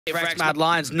Mad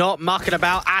Lions not mucking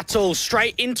about at all.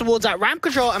 Straight in towards that ramp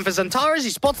control, and for XANTARES,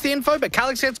 he spots the info, but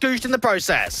Calyx gets goosed in the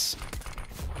process.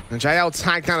 And JL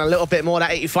tagged down a little bit more,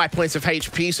 that 85 points of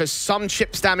HP, so some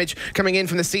chips damage coming in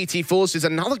from the CT forces.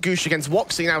 Another goosh against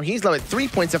Woxing. Now he's low at 3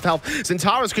 points of health.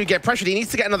 XANTARES could get pressured. He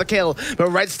needs to get another kill, but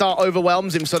Red Star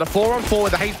overwhelms him. So the 4-on-4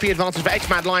 with the HP advantage for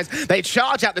Mad Lions. They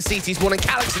charge out the CT spawn, and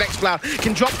Calyx and XCloud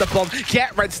can drop the bomb,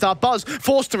 get Red Star. Buzz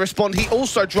forced to respond. He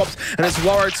also drops, and it's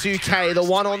Warrow 2K, the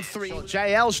 1-on-3.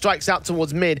 JL strikes out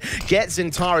towards mid, gets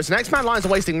XANTARES. And Mad Lions are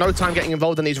wasting no time getting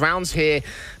involved in these rounds here,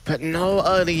 but no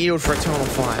early yield for Eternal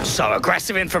Fire. So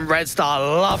aggressive in from Red Star.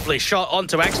 Lovely shot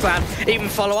onto XCloud. Even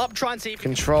follow up, try and see.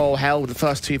 Control held the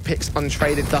first two picks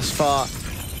untraded thus far.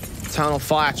 Eternal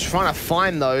Fire trying to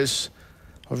find those.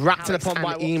 Wrapped in upon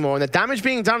by imoRR, and the damage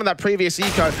being done on that previous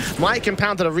eco might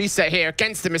compound to the reset here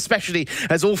against him, especially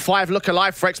as all five look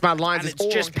alive for Mad Lions. And it's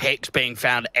just picks being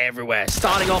found everywhere.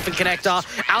 Starting off in connector,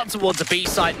 out towards the B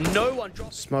site. No one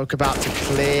drops. Smoke about to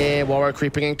clear. Warrow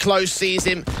creeping in close, sees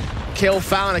him. Kill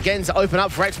found again to open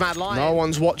up for Mad Lions. No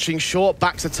one's watching short.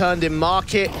 Backs are turned in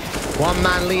market. One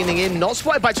man leaning in. Not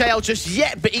spotted by JL just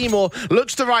yet, but imoRR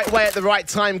looks the right way at the right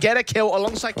time. Get a kill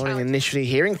alongside Calyx. Initially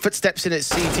hearing footsteps in at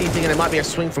CT, thinking it might be a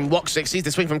swing from Woxing. Sees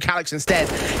the swing from Calyx instead.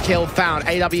 Kill found.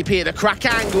 AWP at the crack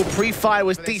angle. Pre-fire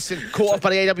was decent. Caught off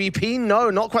by the AWP. No,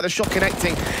 not quite the shot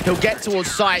connecting. He'll get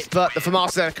towards sight, but the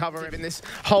FAMAS there to cover him in this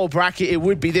whole bracket. It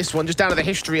would be this one, just down to the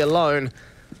history alone.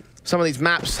 Some of these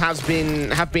maps have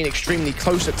been extremely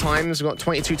close at times. We've got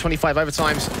 22, 25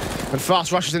 overtimes, and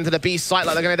fast rushes into the B site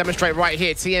like they're going to demonstrate right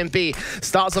here. TMB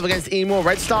starts off against imoRR.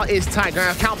 Red Star is tagged.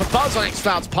 Now count for Buzz on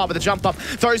XCloud's part with the jump up,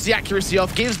 throws the accuracy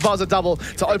off, gives Buzz a double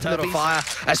to open the B fire.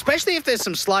 Especially if there's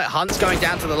some slight hunts going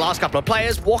down to the last couple of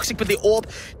players. Woxing with the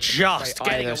orb, just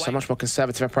getting away. So much more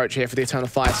conservative approach here for the Eternal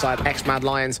Fire side. Mad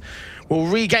Lions will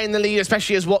regain the lead,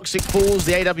 especially as Woxing falls.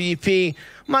 The AWP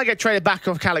might get traded back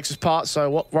off Calyx's part,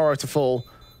 so Warrow to fall.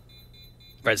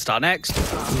 Red Star next.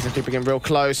 He's keeping him real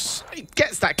close. He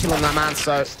gets that kill on that man,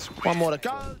 so one more to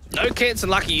go. No kits,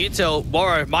 and lucky you till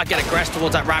Warrow might get aggressed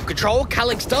towards that ramp control.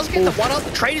 Calyx does get the one up.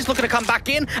 The trade is looking to come back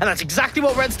in, and that's exactly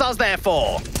what Red Star's there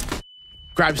for.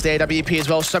 Grabs the AWP as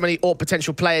well. So many AWP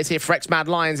potential players here for Mad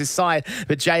Lions' side.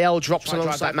 But JL drops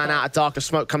alongside that man out of darker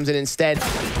smoke, comes in instead.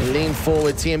 Lean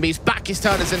forward. TMB's back his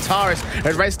turn as XANTARES.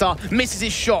 And Red Star misses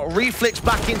his shot. Reflicks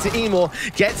back into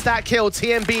imoRR. Gets that kill.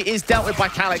 TMB is dealt with by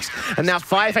Calyx. And now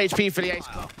 5 HP for the ace.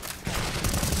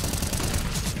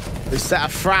 This set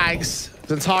of frags.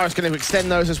 XANTARES going to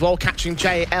extend those as well, catching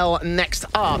JL next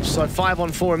up. So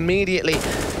 5-on-4 immediately.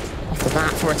 Off the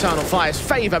bat for Eternal Fire's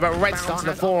favour, but Red Star to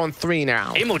the 4-on-3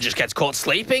 now. imoRR just gets caught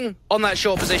sleeping on that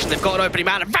short position. They've got an opening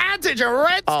man advantage. A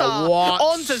Red Star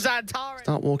onto XANTARES.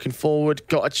 Start walking forward.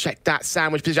 Got to check that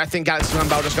sandwich position. I think Galaxy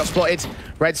Rumble just got spotted.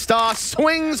 Red Star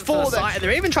swings for them. And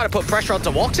they're even trying to put pressure onto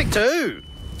Woxing too.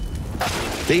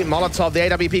 Deep Molotov, the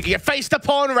AWP can get faced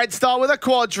upon. Red Star with a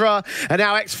quadra. And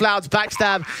now XCloud's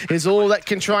backstab is all that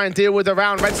can try and deal with the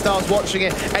round. Red Star's watching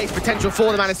it. Ace potential for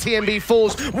the man as TMB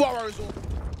falls. Warrow's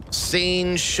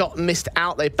seen, shot missed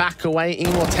out, they back away.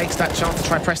 imoRR takes that chance to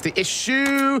try press the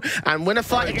issue and win a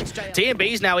fight against JL.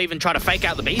 TMB's now even trying to fake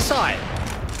out the B side.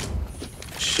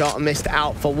 Shot missed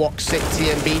out for Woxing.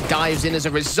 TMB dives in as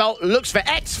a result. Looks for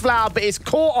XCloud, but is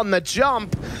caught on the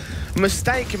jump.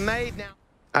 Mistake made now.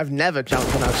 I've never jumped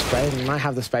when I've sprayed, and I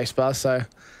have the space bar, so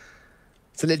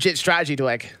it's a legit strategy,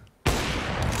 Dweg.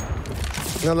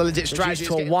 Another legit strategy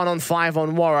to a 1-on-5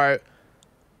 on Warrow.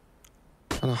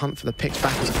 Trying to hunt for the picks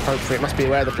back as appropriate. Must be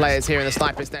aware of the players here in the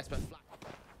sniper's nest.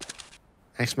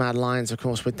 Mad Lions, of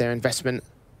course, with their investment.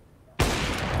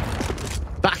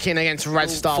 Back in against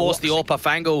Red Star. Force the AWP off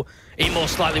angle. imoRR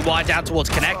slightly wide down towards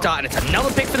connector, and it's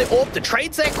another pick for the AWP. The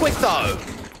trade's there quick, though.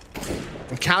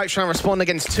 And Calyx trying to respond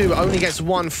against 2, only gets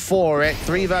 1 for it.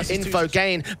 3 versus info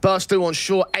gain, burst through on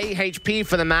short, 8 HP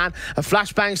for the man. A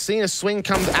flashbang seen, a swing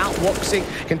comes out. Woxing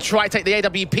can try to take the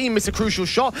AWP, miss a crucial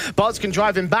shot. Buzz can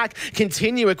drive him back,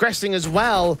 continue aggressing as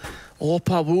well.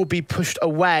 AWP will be pushed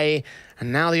away,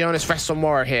 and now the onus rests on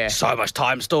Warrow here. So much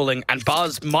time stalling, and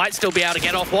Buzz might still be able to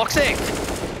get off Woxing.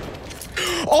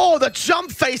 Oh, the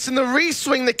jump face and the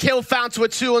re-swing, the kill found to a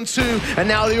 2-on-2. And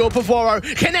now the AWP of Warrow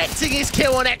connecting his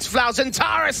kill on XCloud.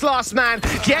 XANTARES last man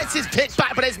gets his pick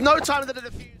back, but there's no time to the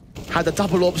defuse. Had the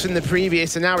double AWPs in the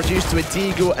previous and now reduced to a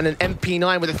Deagle and an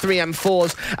MP9 with the 3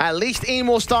 M4s. At least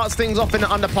imoRR starts things off in the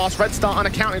underpass. Red Star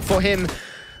unaccounted for him.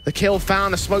 The kill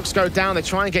found, the smokes go down. They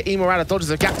try and get imoRR out of dodge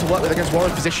as a gap to work with against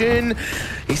Warrow's position.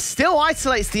 He still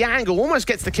isolates the angle, almost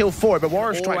gets the kill for it, but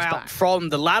Warrow strikes back. From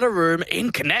the ladder room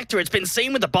in connector, it's been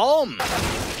seen with the bomb.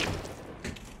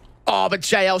 Oh, but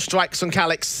JL strikes on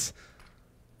Calyx.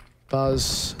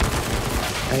 Buzz.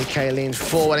 AK leans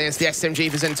forward against the SMG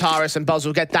for XANTARES, and Buzz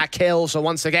will get that kill. So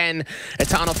once again,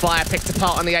 Eternal Fire picked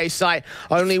apart on the A site.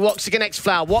 Only Woxic and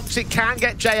XFlower. Woxic can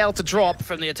get JL to drop.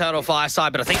 From the Eternal Fire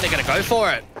side, but I think they're going to go for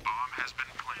it.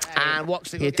 And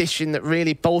Woxic, the addition that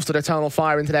really bolstered Eternal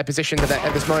Fire into their position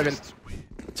at this moment.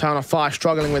 Eternal Fire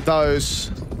struggling with those.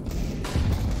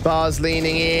 Buzz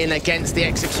leaning in against the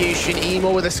execution.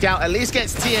 imoRR with a scout at least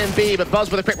gets TMB, but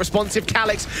Buzz with a quick responsive.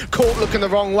 Calyx caught looking the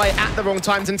wrong way at the wrong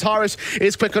time. XANTARES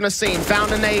is quick on the scene.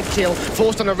 Found a nade kill.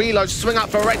 Forced on a reload. Swing up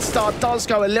for Red Star. Does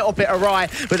go a little bit awry,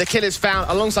 but the kill is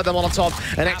found alongside the Molotov.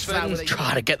 And XFlower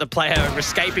try to get the player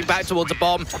escaping back towards the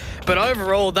bomb. But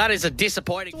overall, that is a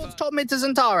disappointing. Top mid to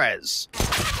XANTARES.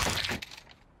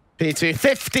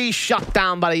 P250 shut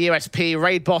down by the USP.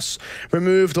 Raid boss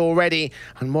removed already,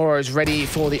 and imoRR is ready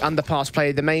for the underpass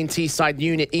play. The main T-side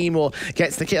unit, imoRR,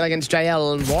 gets the kill against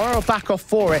JL, and imoRR will back off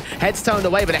for it. Head's turned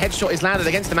away, but a headshot is landed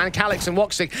against the man. Calyx and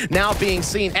Woxic now being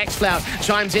seen. XFlower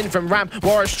chimes in from ramp.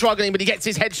 imoRR is struggling, but he gets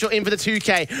his headshot in for the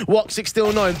 2K. Woxic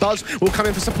still known. Buzz will come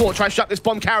in for support. Try to shut this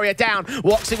bomb carrier down.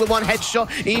 Woxic with one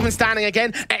headshot, even standing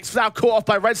again. XFlower caught off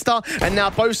by Red Star, and now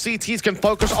both CTs can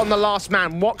focus on the last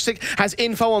man. Woxic has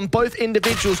info on both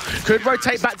individuals. Could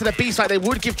rotate back to the B side. They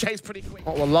would give chase pretty quick.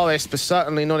 Not the lowest, but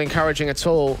certainly not encouraging at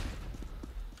all.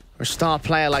 For a star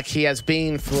player like he has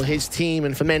been for his team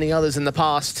and for many others in the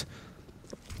past.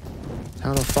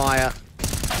 Eternal Fire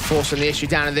forcing the issue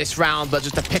down in this round, but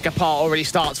just the pick apart already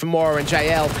starts for imoRR and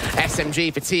JL.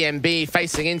 SMG for TMB,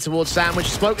 facing in towards Sandwich.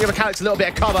 Spoke give Calyx a little bit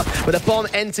of cover, but the bomb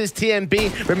enters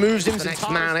TMB, removes him to the next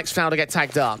man. XFlower to get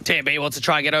tagged up. TMB wants to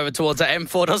try and get over towards that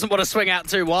M4, doesn't want to swing out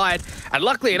too wide. And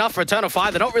luckily enough for Eternal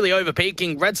Fire, they're not really over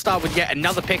peaking. Red Star would get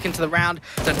another pick into the round.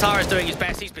 XANTARES doing his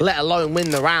best. He's let alone win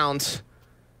the round.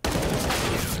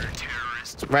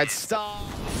 Red Star.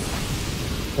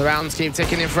 The rounds keep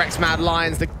ticking in for X-Mad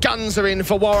Lions. The guns are in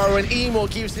for imoRR, and imoRR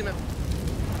gives him a...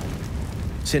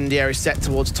 Incendiary set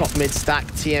towards top mid stack.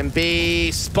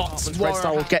 TMB spots. Red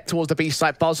Star will get towards the B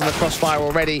site. Buzz on the crossfire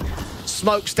already.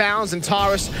 Smokes down.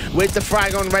 XANTARES with the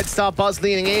frag on Red Star. Buzz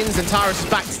leaning in. XANTARES is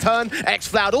back to turn.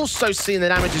 XFlower also seeing the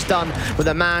damage is done, but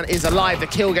the man is alive. The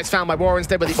kill gets found by imoRR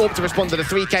instead, with the AWP to respond to the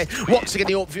 3K. Woxic in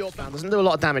the AWP view. Doesn't do a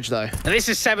lot of damage though. And this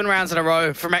is 7 rounds in a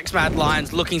row from X-Mad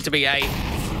Lions, looking to be 8.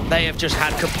 They have just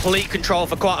had complete control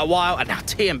for quite a while, and now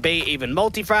TMB even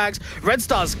multi-frags. Red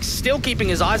Star's still keeping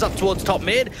his eyes up towards top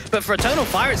mid, but for Eternal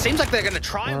Fire, it seems like they're going to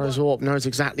try. imoRR's AWP knows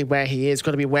exactly where he is.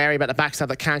 Got to be wary about the backstab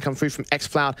that can come through from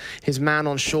XFlower. His man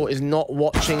on short is not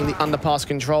watching the underpass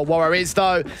control. imoRR is,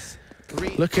 though,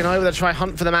 looking over to try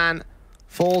hunt for the man.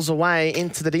 Falls away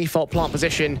into the default plant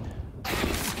position.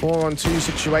 4-on-2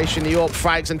 situation. The AWP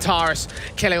frags XANTARES,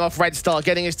 killing off Red Star,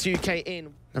 getting his 2K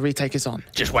in. The retake is on.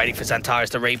 Just waiting for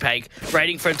XANTARES to retake,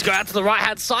 waiting for him to go out to the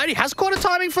right-hand side. He has quarter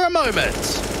timing for a moment.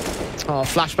 Oh,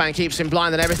 flashbang keeps him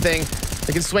blind and everything.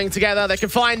 They can swing together, they can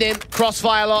find him.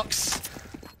 Crossfire locks.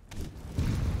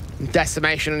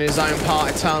 Decimation on his own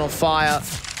part, Eternal Fire.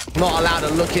 Not allowed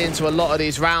to look into a lot of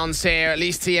these rounds here. At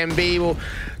least TMB will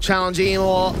challenge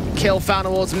imoRR. Kill found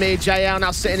towards mid. JL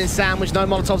now sitting in Sandwich. No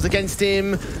Molotovs against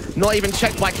him. Not even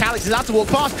checked by Calyx. He's allowed to walk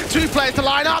past. 2 players to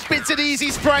line up. It's an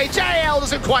easy spray. JL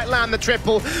doesn't quite land the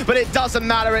triple, but it doesn't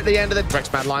matter at the end of the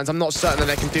X-Mad Lions. I'm not certain that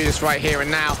they can do this right here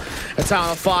and now.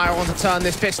 Eternal Fire want to turn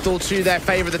this pistol to their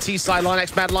favor. The T-side line.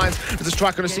 X-Mad Lions with the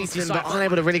strike on the CT, but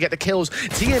unable to really get the kills.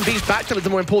 TMB's back to the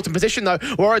more important position though,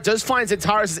 where it does find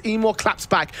XANTARES as imoRR claps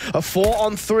back. A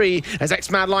 4-on-3 as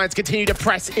X-Mad Lions continue to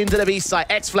press into the B side.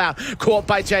 XFlower caught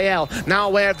by JL. Now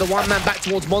aware of the one man back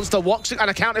towards Monster. Woxic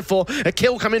unaccounted for. A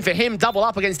kill coming for him. Double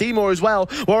up against imoRR as well.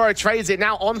 imoRR trades it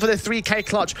now on for the 3K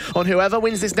clutch on whoever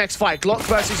wins this next fight. Glock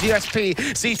versus USP.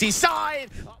 CT side.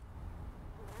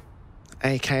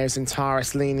 AK of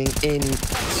XANTARES leaning in.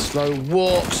 Slow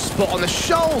walk. Spot on the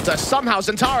shoulder. Somehow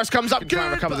XANTARES comes up. Trying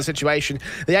to recover the situation.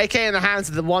 The AK in the hands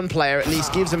of the one player at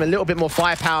least gives him a little bit more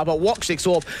firepower, but Woxic's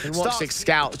AWP and Woxic's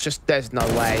scout, just there's no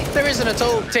way. There isn't at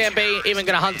all. TMB even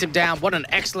going to hunt him down. What an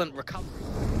excellent recovery.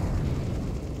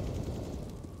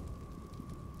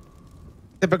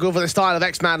 Typical for the style of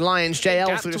X-Mad Lions.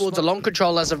 JL through towards a long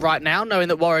control as of right now, knowing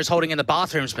that imoRR is holding in the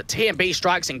bathrooms, but TMB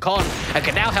strikes in con and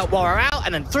can now help imoRR out,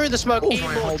 and then through the smoke,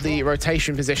 hold the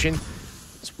rotation position.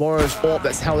 It's imoRR's AWP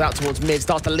that's held out towards mid,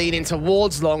 starts to lean in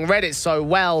towards long. Read it so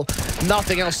well.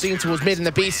 Nothing else seen towards mid in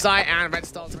the B site, and Red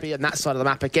Star to be on that side of the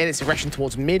map again. It's aggression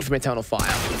towards mid from Eternal Fire.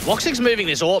 Woxic's moving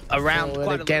this AWP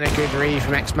around. Again, a good read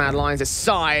from X-Mad Lions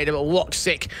aside, but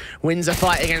Woxic wins a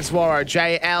fight against Waro.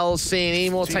 JL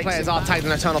seeing imoRR take players are tagged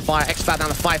in Eternal Fire. X-Mad down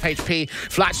to 5 HP.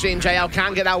 Flat stream, JL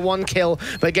can get that one kill,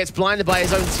 but gets blinded by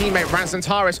his own teammate,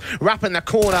 XANTARES, wrapping the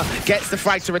corner, gets the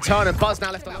frag to return, and Buzz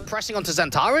now left alone. Pressing onto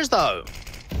XANTARES though.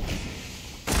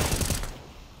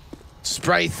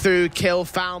 Spray through, kill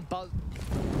found, Buzz.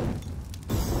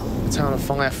 Eternal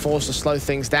Fire forced to slow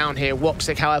things down here.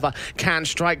 Woxic, however, can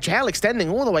strike. JL extending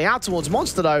all the way out towards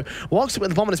Monster, though. Woxic with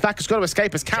the bomb on his back has got to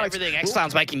escape as Calyx. Everything,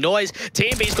 X-Clown's making noise.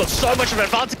 TMB's got so much of an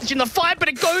advantage in the fight, but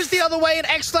it goes the other way, and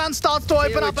X-Clown starts to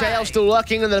open up. JL still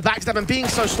lurking in the backstab and being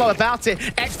so slow about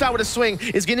it. X-Clown with a swing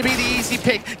is going to be the easy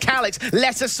pick. Calyx,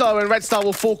 lesser so, and Red Star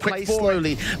will fall quick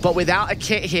slowly. But without a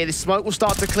kit here, the smoke will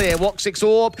start to clear. Woxic's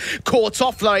AWP caught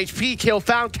off, low HP kill,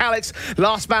 found Calyx.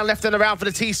 Last man left in the round for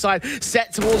the T side,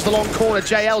 set towards the long corner.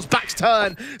 JL's back's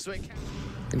turn.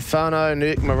 Inferno,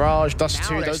 Nuke, Mirage, Dust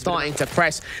 2, those starting to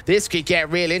press. This could get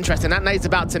real interesting. That nade's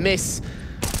about to miss.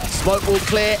 Smoke will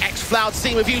clear. X-Cloud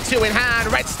seen with U2 in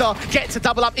hand. Red Star gets a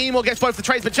double up. imoRR gets both the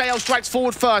trades, but JL strikes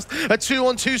forward first. A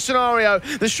 2-on-2 scenario.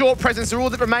 The short presence are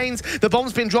all that remains. The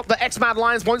bomb's been dropped. The X-Mad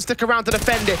Lions won't stick around to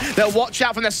defend it. They'll watch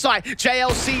out from the site.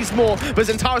 JL sees more, but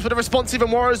XANTARES with a responsive,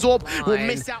 and Warrior's AWP will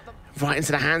miss out. Right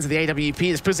into the hands of the AWP.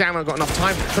 This Prizam have got enough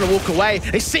time trying to walk away.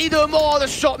 They see them more. The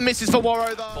shot misses for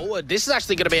Waro though. Forward. This is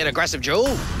actually going to be an aggressive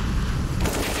duel.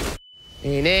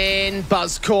 In.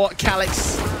 Buzz caught.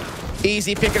 Calyx.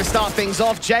 Easy picker to start things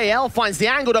off. JL finds the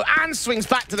angle though and swings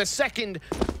back to the second.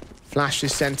 Flash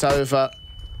is sent over.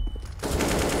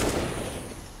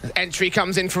 Entry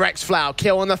comes in for X-Flow.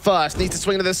 Kill on the first. Needs to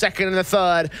swing to the second and the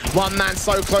third. One man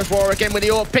so close. War again with the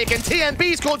AWP pick. And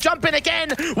TMB's caught jumping again.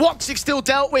 Woxic still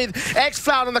dealt with.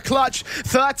 X-Flow on the clutch.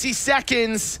 30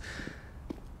 seconds.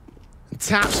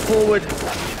 Taps forward.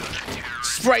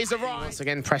 Sprays a right. Once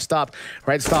again pressed up.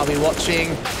 Red Star be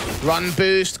watching. Run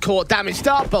boost. Caught damaged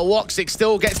up. But Woxic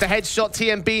still gets the headshot.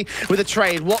 TMB with a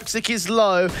trade. Woxic is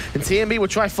low. And TMB will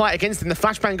try fight against him. The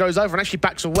flashbang goes over and actually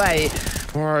backs away.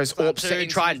 Woro's AWP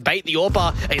try and bait the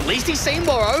AWP. At least he's seen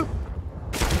Woro.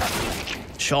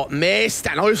 Shot missed.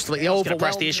 And hopefully the AWP gonna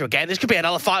press the issue again. This could be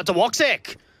another fight to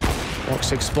Woxic.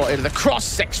 Woxic spotted the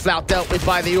cross. X-Flow dealt with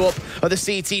by the AWP of the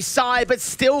CT side, but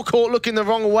still caught looking the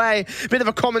wrong way. Bit of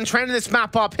a common trend in this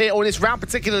map up here, or in this round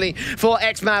particularly, for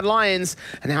X-Mad Lions.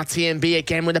 And now TMB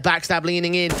again with the backstab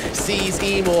leaning in. Sees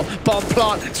imoRR. Bomb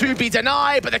plant to be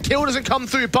denied, but the kill doesn't come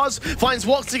through. Buzz finds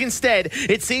Woxic instead.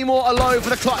 It's imoRR alone for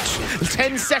the clutch.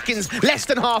 10 seconds, less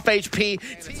than half HP.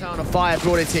 Eternal Fire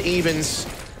brought it to evens.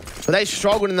 But they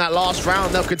struggled in that last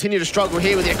round. They'll continue to struggle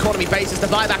here with the economy basis. The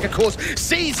buyback, of course,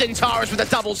 sees XANTARES with a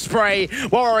double spray.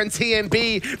 Waro and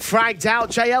TMB fragged out.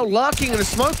 JL lurking in the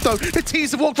smoke, though. The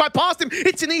T's have walked right past him.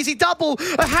 It's an easy double.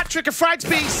 A hat-trick of frags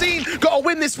being seen. Got to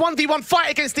win this 1v1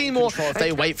 fight against imoRR. If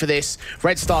they wait for this,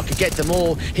 Red Star could get them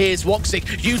all. Here's Woxic.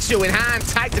 U2 in hand.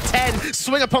 Tag to 10.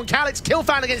 Swing upon Calyx. Kill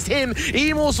found against him.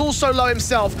 imoRR's also low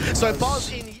himself. So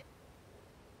Buzz in...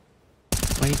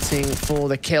 Waiting for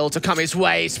the kill to come his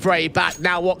way. Spray back.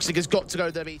 Now Woxic has got to go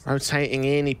to the beast. Rotating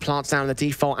in. He plants down the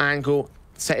default angle.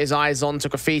 Set his eyes on to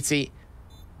Graffiti.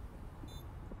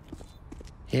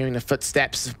 Hearing the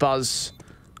footsteps of Buzz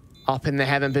up in the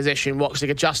heaven position. Woxic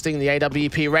adjusting. The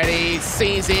AWP ready.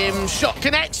 Sees him. Shot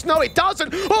connects. No, it doesn't.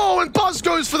 Oh, and Buzz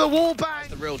goes for the wall bang. That's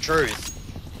the real truth.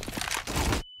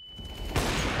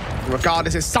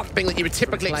 Regardless, it's something that you would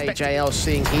typically expect. JL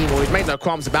seeing imoRR. He's made no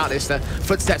qualms about this. The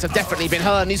footsteps have definitely been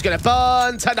heard, and he's going to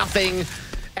burn to nothing.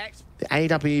 The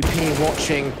AWP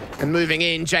watching and moving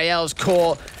in. JL's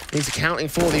caught. He's accounting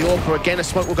for the AWP. Again, a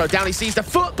smoke will go down. He sees the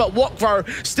foot, but Wokro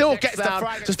still gets the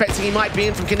frag. Suspecting he might be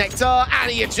in from connector,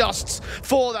 and he adjusts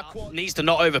for the quad. Needs to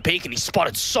not overpeak, and he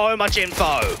spotted so much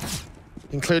info.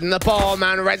 Including the bomb,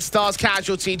 and Red Star's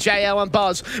casualty. JL and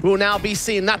Buzz will now be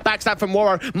seen. That backstab from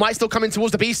Waro might still come in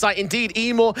towards the B site. Indeed,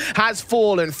 imoRR has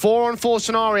fallen. 4-on-4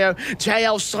 scenario.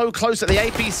 JL so close at the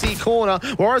APC corner.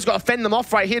 Waro's got to fend them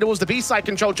off right here towards the B site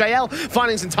control. JL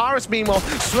finding XANTARES meanwhile,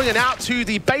 swinging out to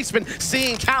the basement,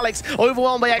 seeing Calyx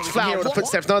overwhelmed by X-Flow. The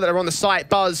footsteps know that they're on the site.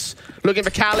 Buzz looking for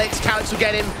Calyx. Calyx will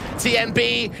get him.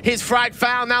 TMB, his frag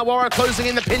found. Now Waro closing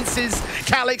in the pincers.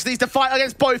 Calyx needs to fight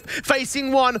against both.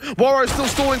 Facing one. Waro still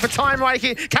stalling for time right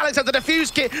here. Calyx has the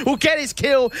defuse kit, will get his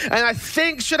kill, and I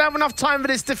think should have enough time for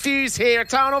this defuse here.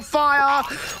 Eternal Fire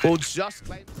will just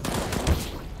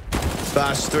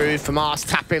burst through from Mars,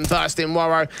 tapping, bursting.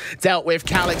 Waro dealt with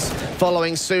Calyx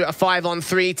following suit. A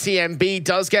 5-on-3. TMB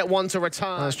does get one to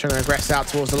return. I was trying to aggress out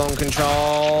towards the long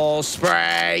control.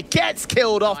 Spray gets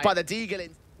killed off by the Deagle.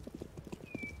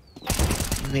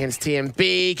 Coming against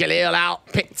TMB, Galil out,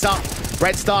 picked up.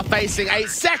 Red Star facing 8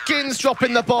 seconds,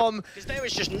 dropping the bomb. Because there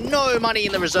is just no money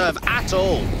in the reserve at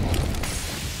all.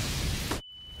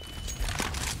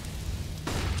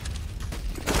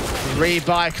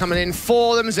 Rebuy coming in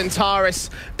for them. XANTARES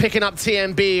picking up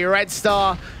TMB. Red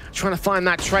Star trying to find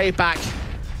that trade back.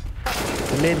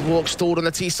 The mid walk stalled on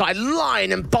the T side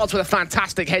line, and Buds with a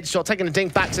fantastic headshot, taking a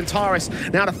dink back.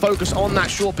 XANTARES now to focus on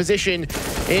that short position.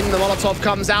 In the Molotov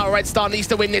comes out. Red Star needs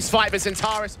to win this fight, but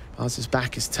XANTARES. Buds'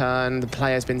 back is turned. The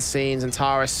player's been seen.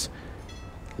 XANTARES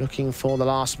looking for the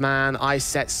last man. Ice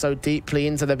sets so deeply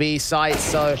into the B site,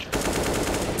 so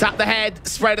tap the head,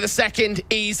 spread of the second,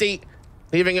 easy.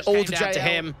 Leaving it all to JL. To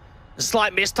him. A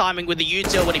slight mistiming with the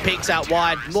util when he peeks out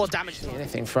wide. More damage.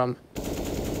 Anything from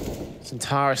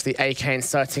XANTARES, the AK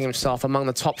inserting himself among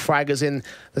the top fraggers in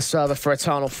the server for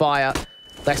Eternal Fire.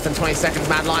 Less than 20 seconds,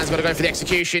 Mad Lion's got to go for the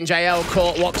execution. JL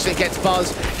caught, Woxic gets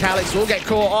Buzz. Calyx will get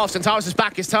caught off. XANTARES'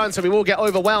 back is turned, so we will get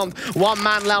overwhelmed. One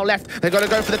man now left. They've got to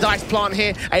go for the dice plant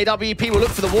here. AWP will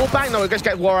look for the wall bang. No, we'll just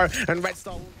get Buğra, and Red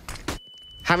Star.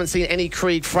 Haven't seen any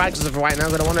Krieg frags as of right now,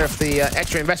 but I wonder if the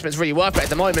extra investment's really worth it at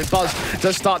the moment. Buzz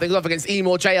does start things off against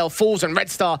imoRR. JL falls, and Red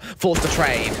Star forced to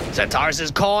trade.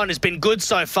 XANTARES' con has been good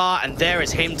so far, and there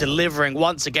is him delivering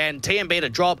once again. TMB to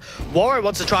drop. Buğra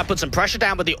wants to try and put some pressure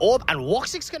down with the orb, and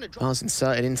Woxic's going to drop. Buzz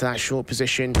inserted into that short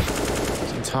position.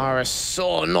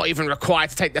 XANTARES, not even required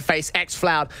to take the face.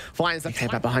 X-Floud finds the... Okay,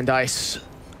 back behind ice.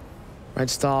 Red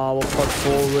Star will prod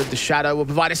forward. The Shadow will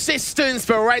provide assistance,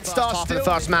 but Red Star still in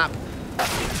the first map.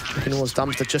 Looking towards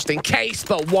dumpster just in case,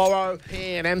 but Buğra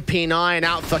and MP9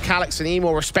 out for Calyx and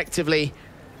imoRR respectively.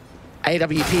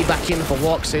 AWP back in for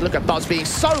Woxic. Look at Buzz being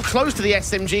so close to the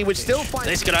SMG, which still finds...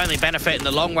 This could only benefit in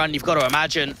the long run, you've got to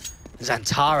imagine.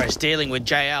 XANTARES dealing with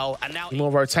JL, and now...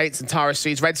 imoRR rotates, XANTARES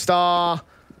sees Red Star.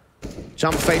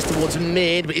 Jump face towards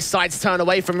mid, but his sides turn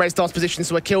away from Red Star's position,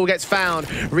 so a kill gets found.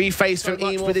 Reface from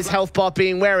imoRR with his health bar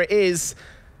being where it is.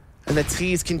 And the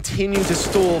T's continue to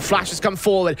stall. Flashes come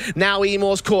forward. Now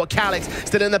imoRR's caught. Calyx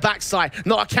still in the backside.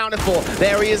 Not accounted for.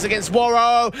 There he is against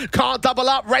Buğra. Can't double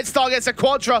up. Red Star gets a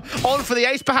quadra. On for the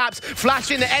ace perhaps.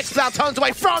 Flash in the X-Cloud turns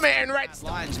away from it. And Red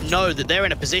Star Lions know that they're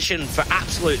in a position for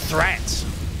absolute threat.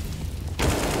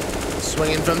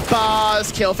 Swinging from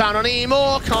Buzz. Kill found on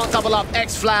imoRR. Can't double up.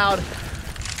 X-Cloud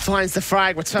finds the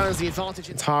frag. Returns the advantage.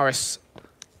 XANTARES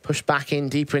push back in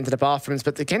deeper into the bathrooms,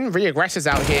 but again, really aggressive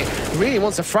out here. Really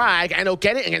wants a frag, and he'll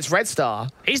get it against Red Star.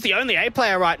 He's the only A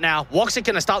player right now. Woxic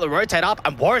going to start the rotate up,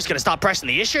 and Buğra's going to start pressing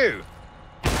the issue.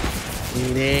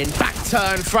 Lean in, back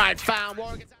turn, frag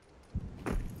found.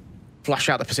 Flush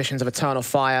out the positions of Eternal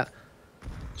Fire.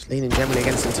 Just leaning generally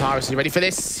against XANTARES. Is he ready for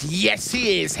this? Yes,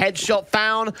 he is. Headshot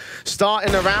found.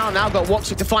 Starting the round. Now got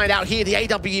Woxic to find out here. The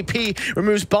AWP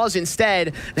removes Buzz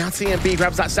instead. Now TMB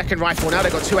grabs that second rifle. Now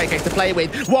they've got 2 AKs to play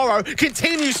with. Buğra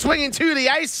continues swinging to the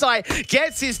A site.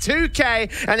 Gets his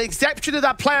 2K. And exception of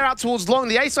that player out towards long.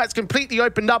 The A site's completely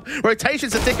opened up.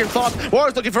 Rotations are thick and fast.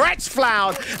 Buğra's looking for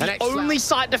X-Floud. The only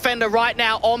site defender right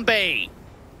now on B.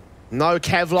 No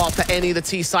Kevlar for any of the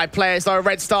T-side players, though.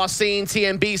 Red Star seen,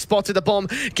 TMB spotted the bomb,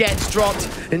 gets dropped,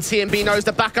 and TMB knows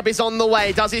the backup is on the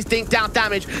way. Does his dink down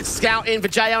damage. Scout in for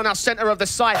JL, now center of the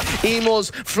site.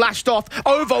 imoRR's flashed off,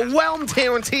 overwhelmed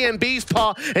here on TMB's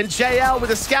part, and JL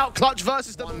with a scout clutch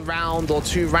versus the 1 round or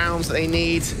 2 rounds that they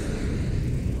need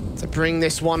to bring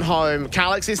this one home.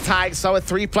 Calyx is tagged, so are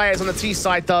 3 players on the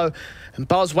T-side, though. And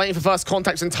Buzz waiting for first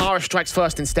contact. XANTARES strikes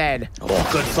first instead. Oh,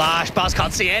 good flash. Buzz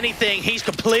can't see anything. He's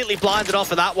completely blinded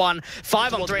off of that one.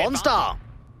 5 on 3. Monster.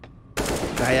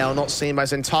 JL not seen by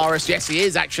XANTARES. Yes, he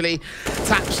is actually.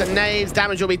 Taps and nades.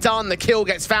 Damage will be done. The kill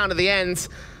gets found at the end.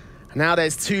 Now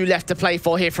there's 2 left to play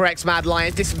for here for Mad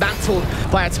Lions. Dismantled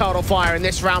by Eternal Fire in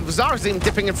this round. Bizarre is even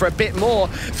dipping in for a bit more.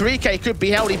 3K could be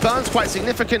held. He burns quite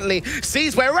significantly.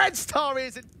 Sees where Red Star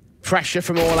is. Pressure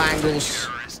from all angles.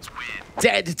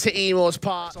 Dead to imoRR's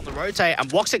part. On the rotate, and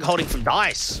Woxic holding from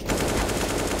dice.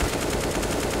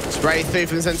 Spray through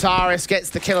from XANTARES, gets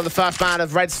the kill on the first man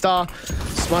of Red Star.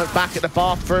 Smoke back at the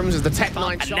bathrooms as the Tech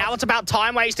 9 shot. And now it's about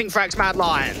time wasting for Mad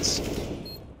Lions.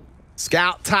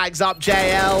 Scout tags up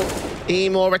JL.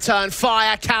 imoRRR return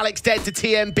fire. Calyx dead to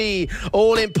TMB.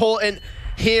 All important.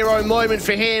 Hero moment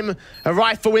for him. A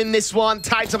rifle in this one.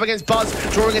 Tags up against Buzz,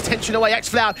 drawing attention away.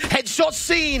 X-Floud. Headshot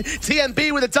seen.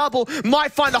 TMB with a double.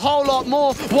 Might find a whole lot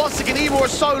more. Woxic and imoRRR are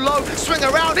so low. Swing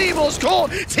around. imoRR's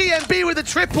caught. TMB with a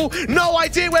triple. No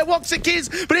idea where Woxic is,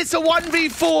 but it's a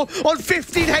 1v4 on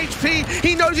 15 HP.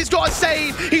 He knows he's got to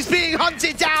save. He's being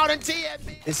hunted down, and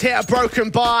TMB is hit a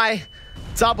broken by.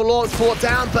 Double orb brought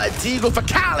down, but a deagle for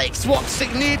Calyx.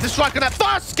 Woxic needs to strike on that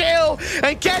first kill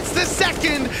and gets the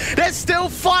second. There's still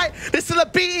fight. There's still a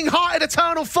beating heart in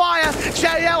eternal fire.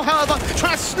 JL, however,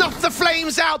 trying to snuff the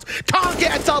flames out. Can't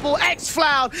get a double.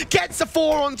 XFloud gets a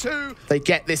 4-on-2. They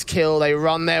get this kill. They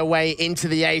run their way into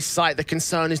the A site. The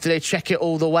concern is, do they check it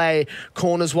all the way?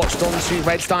 Corners watched onto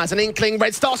Red Star as an inkling.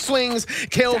 Red Star swings.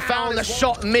 Kill found. A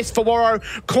shot missed for Woro.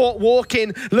 Caught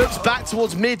walking. Looks back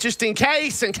towards mid just in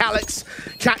case. And Calyx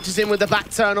catches him with the back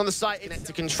turn on the site.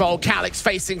 Into control. Calyx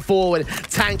facing forward.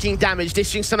 Tanking damage.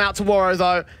 Dishing some out to Woro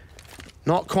though.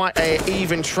 Not quite an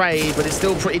even trade, but it's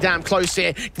still pretty damn close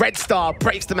here. Red Star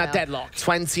breaks them at deadlock.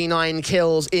 29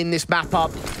 kills in this map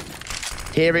up.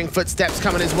 Hearing footsteps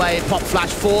coming his way, pop flash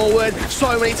forward.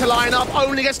 So many to line up,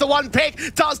 only gets the one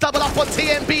pick. Does double up on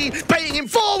TMB, baiting him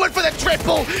forward for the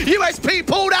triple. USP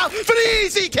pulled out for the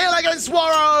easy kill against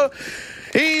Woro.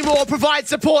 imoRR provides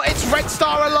support. It's Red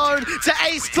Star alone to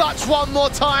ace clutch one more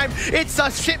time. It's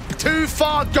a ship too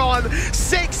far gone.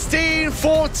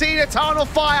 16-14, eternal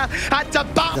fire at the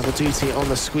back. Double duty on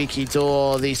the squeaky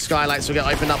door. The skylights will get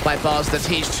opened up by Buzz. The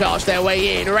T's charge their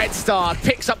way in. Red Star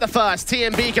picks up the first.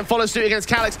 TMB can follow suit against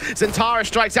Calyx. XANTARES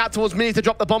strikes out towards Mini to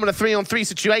drop the bomb in a 3-on-3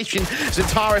 situation.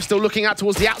 XANTARES still looking out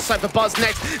towards the outside for Buzz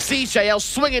next. CJL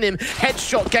swinging him.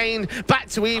 Headshot gained. Back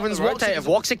to evens. Rotate of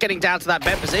Woxic getting down to that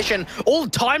bed position. All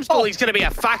time stall is going to be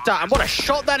a factor, and what a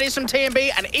shot that is from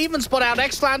TMB, and even spot out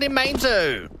XFloud in main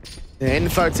too. The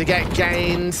info to get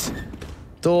gained.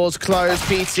 Doors closed.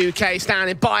 P2K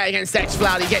standing by against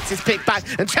XFloud. He gets his pick back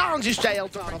and challenges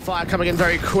JL. On fire coming in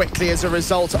very quickly as a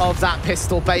result of that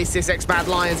pistol basis. X-Mad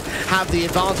Lions have the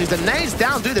advantage. The nades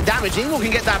down do the damage. imoRR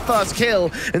can get that first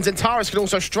kill, and XANTARES can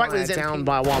also strike with his down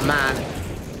by one man.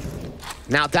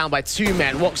 Now down by two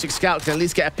men. Woxic Scout can at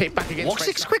least get a pick back against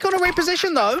Woxic's quick on a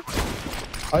reposition though.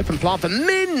 Open plant for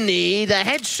Mini. The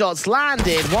headshots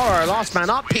landed. Woro, last man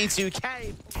up.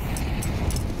 P2K.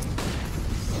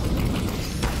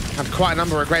 Had quite a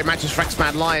number of great matches for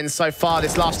X-Mad Lions so far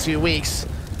this last 2 weeks.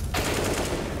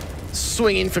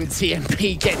 Swinging from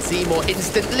TMP gets imoRR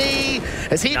instantly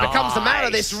as he becomes the man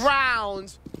of this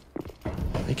round.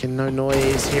 Making no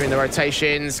noise, hearing the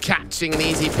rotations, catching an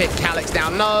easy pick. Calyx now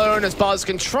known as Buzz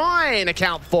can try and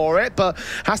account for it, but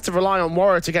has to rely on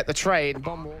Woro to get the trade.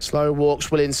 Slow walks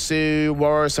will ensue.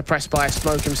 Woro suppressed by a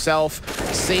smoke himself.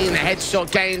 Seeing the headshot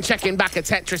gain, checking back at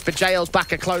Tetris, but JL's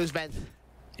back at close bend.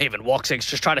 Even Woxic's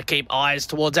just trying to keep eyes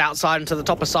towards outside and to the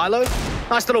top of silo.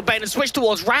 Nice little bait and switch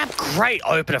towards ramp. Great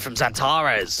opener from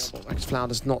XANTARES. XFloud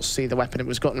does not see the weapon. It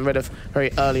was gotten rid of very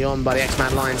early on by the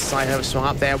X-Mad Lions side. However, swung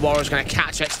up there. Woro's going to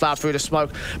catch XFloud through the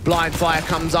smoke. Blind fire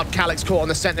comes up. Calyx caught on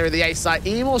the center of the A side.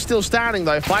 imoRR still standing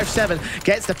though. 5-7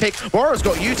 gets the pick. Woro's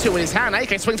got U2 in his hand.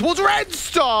 AK swing towards Red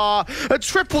Star. A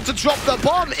triple to drop the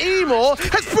bomb. imoRR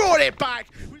has brought it back.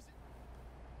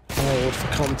 Hold for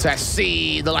contest.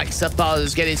 See the likes of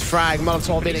Buzz get his frag.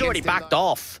 Molotov in. He's already backed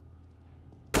off.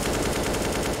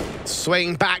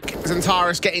 Swing back.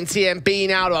 XANTARES getting TMB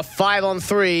now to a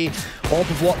 5-on-3. Orb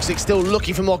of Woxic still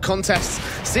looking for more contests.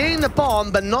 Seeing the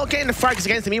bomb, but not getting the frags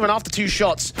against him even after 2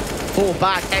 shots. Fall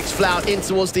back. XFloud in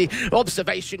towards the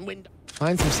observation window.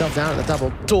 Finds himself down at the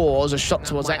double doors. A shot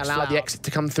towards XFloud. Allow the exit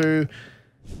to come through.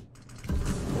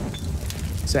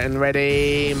 Set and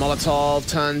ready. Molotov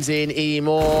turns in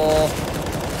imoRR.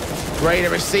 Ready to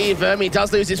receive him. He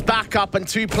does lose his backup, and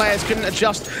 2 players couldn't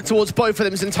adjust towards both of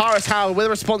them. XANTARES, however, with a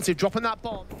responsive, dropping that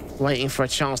bomb. Waiting for a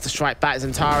chance to strike back.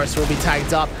 XANTARES will be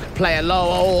tagged up. Player low.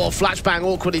 Oh, flashbang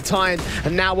awkwardly timed.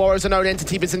 And now Woro's an own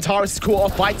entity, but XANTARES is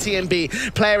caught off by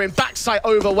TMB. Player in backside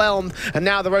overwhelmed. And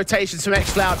now the rotations from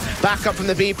XFloud. Back up from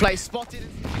the B play. Spotted.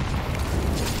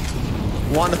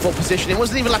 Wonderful position. It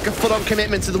wasn't even like a full-on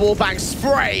commitment to the wallbang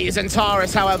spray.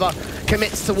 XANTARES, however,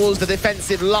 commits towards the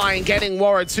defensive line, getting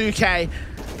Woro 2K.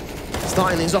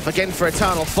 Starting things off again for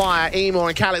eternal fire. imoRR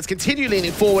and Calyx continue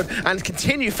leaning forward and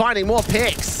continue finding more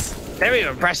picks. They're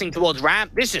even pressing towards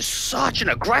ramp. This is such an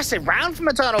aggressive round from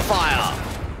Eternal Fire.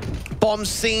 Bomb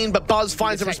seen, but Buzz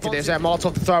finds a response. There's a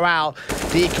Molotov to throw out.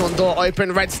 Decon door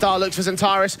open. Red Star looks for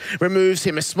XANTARES, removes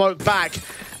him. A smoke back.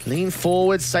 Lean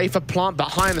forward, safer plant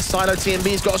behind the silo.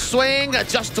 TMB's got a swing,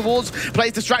 just towards,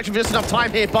 plays distraction for just enough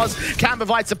time here. Buzz can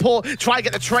provide support, try to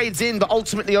get the trades in, but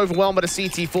ultimately overwhelmed by the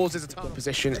CT4s. There's a ton of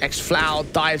position.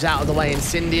 XFloud dives out of the way.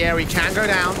 Incendiary can go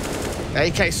down.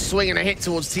 AK swinging a hit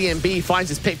towards TMB, finds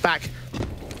his pick back.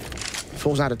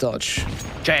 Falls out of dodge.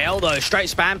 JL though, straight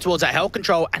spam towards that health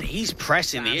control, and he's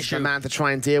pressing the issue. A man to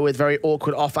try and deal with, very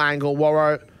awkward off angle.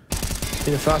 Woro be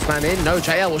the first man in. No,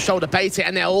 JL will shoulder bait it,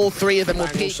 and they're all 3 of them will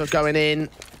peek. Also going in.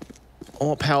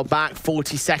 Orb held back,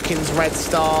 40 seconds. Red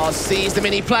Star sees the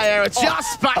mini player,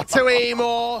 just back to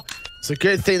imoRR. It's a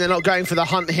good thing they're not going for the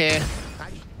hunt here.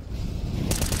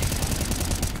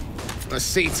 The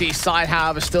CT side,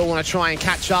 however, still want to try and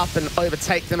catch up and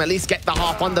overtake them, at least get the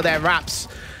half under their wraps.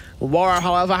 Buğra,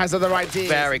 however, has other ideas.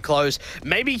 Very close.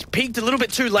 Maybe peaked a little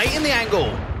bit too late in the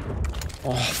angle.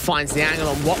 Oh, finds the angle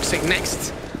on Woxic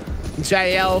next.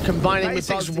 JL combining with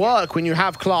Buzz work when you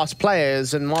have class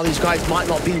players, and while these guys might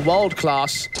not be world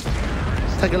class,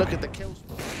 take a look at the kills.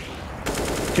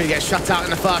 Could get shut out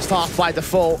in the first half by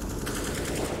default.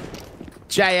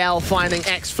 JL finding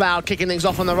XFloud, kicking things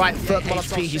off on the right foot.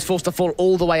 HP, he's forced to fall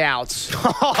all the way out.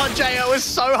 Oh, JL is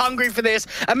so hungry for this,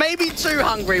 and maybe too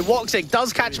hungry. Woxic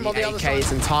does catch him on the other side.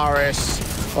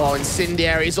 XANTARES, oh,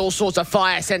 incendiaries, all sorts of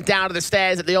fire sent down to the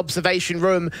stairs at the observation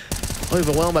room.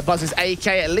 Overwhelmed by Buzz's AK.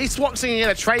 At least Woxic can get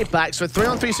a trade back, so a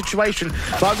 3-on-3 situation.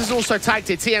 Buzz is also tagged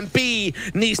here.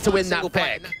 TMB needs to win that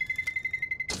fight.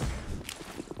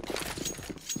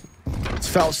 It's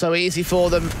felt so easy for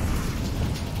them.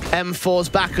 M4's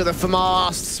back of the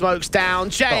FAMAST, smokes down.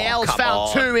 JL's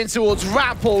found two in towards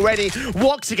Rap already.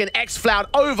 Woxic and XFloud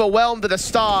overwhelmed at the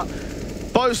start.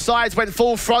 Both sides went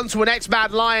full frontal, and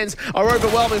X-Mad Lions are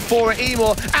overwhelming for it.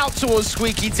 imoRR out towards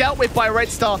Squeaky, dealt with by Red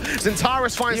Star.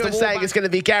 XANTARES finds the saying it's going to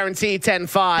be guaranteed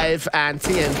 10-5, and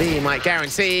TMB might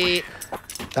guarantee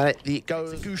that it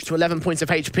goes to 11 points of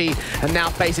HP, and now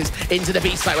faces into the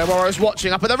B site where imoRR's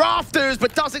watching up at the rafters,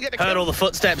 but doesn't get the kill. Heard all the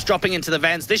footsteps dropping into the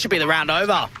vents. This should be the round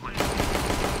over.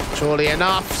 Surely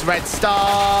enough, Red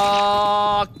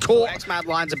Star caught. X-Mad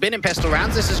Lions have been in pistol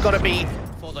rounds. This has got to be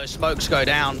before those smokes go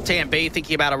down. TMB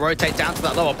thinking about a rotate down to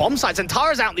that lower bomb site.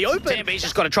 XANTARES out in the open. TMB's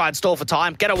just got to try and stall for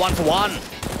time. Get a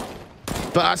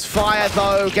 1-for-1. Burst fire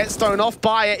though, gets thrown off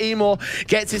by it. imoRR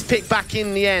gets his pick back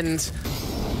in the end.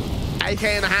 AK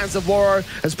in the hands of imoRR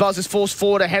as Buzz is forced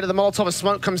forward ahead of the Molotov as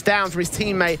smoke comes down from his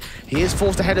teammate. He is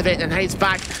forced ahead of it and heads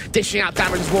back, dishing out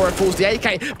damage as imoRR pulls the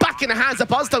AK. Back in the hands of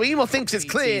Buzz though, imoRR thinks it's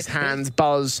clear. His hands,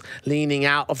 Buzz leaning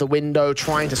out of the window,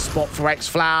 trying to spot for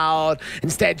XFloud.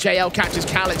 Instead, JL catches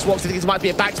Calyx. Woxic thinks it might be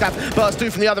a backstab. Burst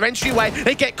through from the other entryway.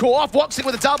 They get caught off. Woxic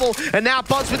with a double, and now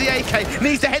Buzz with the AK.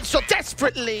 Needs the headshot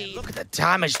desperately. Look at the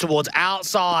damage towards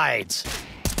outside.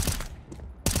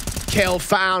 Kill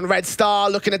found. Red Star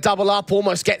looking to double up,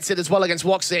 almost gets it as well against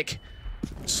Woxic.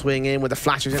 Swing in with the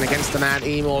flashes in against the man.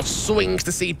 imoRR swings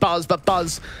to see Buzz, but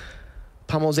Buzz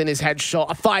pummels in his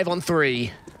headshot. A 5-on-3.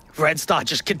 Red Star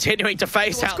just continuing to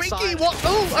face outside. Squeaky, what?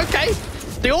 Oh, okay.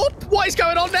 The AWP? What is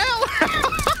going on now?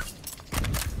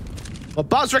 Well,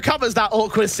 Buzz recovers that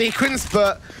awkward sequence,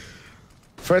 but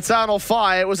for Eternal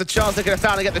Fire, it was a chance they could have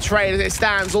found to get the trade. As it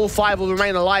stands, all five will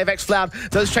remain alive. XFloud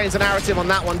does change the narrative on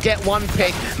that one. Get one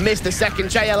pick, miss the second.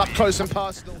 JL up close and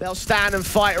personal. They'll stand and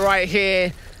fight right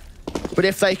here, but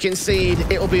if they concede,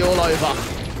 it will be all over.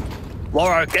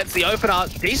 imoRR gets the opener.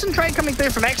 Decent trade coming through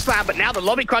from XFloud, but now the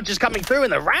lobby crunch is coming through,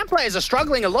 and the ramp players are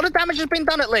struggling. A lot of damage has been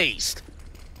done at least.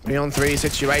 3-on-3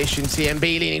 situation. TMB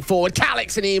leaning forward.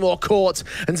 Calyx and imoRR caught,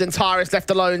 and XANTARES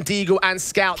left alone. Deagle and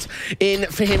Scout in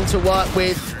for him to work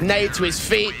with. Nade to his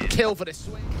feet. Kill for the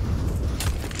swing.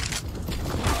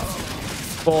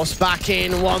 Force back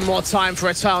in one more time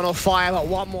for Eternal Fire, but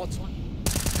one more time.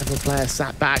 Every player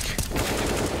sat back.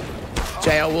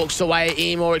 JL walks away.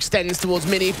 imoRR extends towards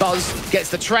Mini. Buzz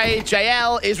gets the trade.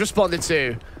 JL is responded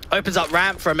to. Opens up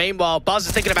ramp for a meanwhile. Buzz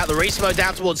is thinking about the resmo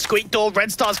down towards Squeak Door.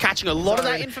 Red Star's catching a lot of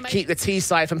that information. Keep the T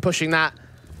side from pushing that.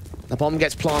 The bomb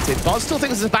gets planted. Buzz still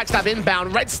thinks it's a backstab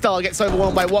inbound. Red Star gets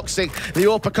overwhelmed by Woxic. The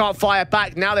AWP can't fire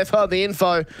back. Now they've heard the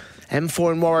info.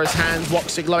 M4 in imoRR's hands.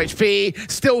 Woxic low HP.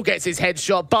 Still gets his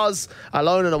headshot. Buzz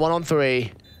alone in a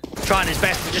 1-on-3. Trying his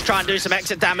best to just try and do some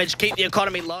exit damage. Keep the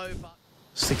economy low.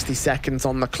 60 seconds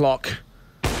on the clock.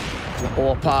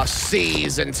 AWP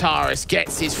sees XANTARES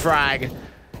gets his frag.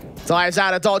 Dives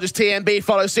out of dodge as TMB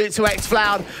follows suit to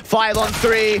XFloud.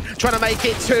 5-on-3, trying to make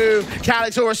it 2.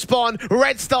 Calyx will respond.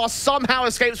 Red Star somehow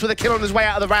escapes with a kill on his way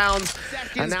out of the round.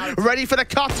 And now ready for the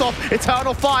cutoff.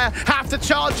 Eternal Fire have to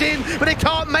charge in, but they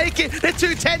can't make it. They're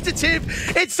too tentative.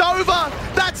 It's over.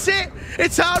 That's it.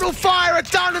 Eternal Fire are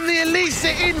done in the Elisa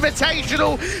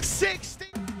Invitational. 6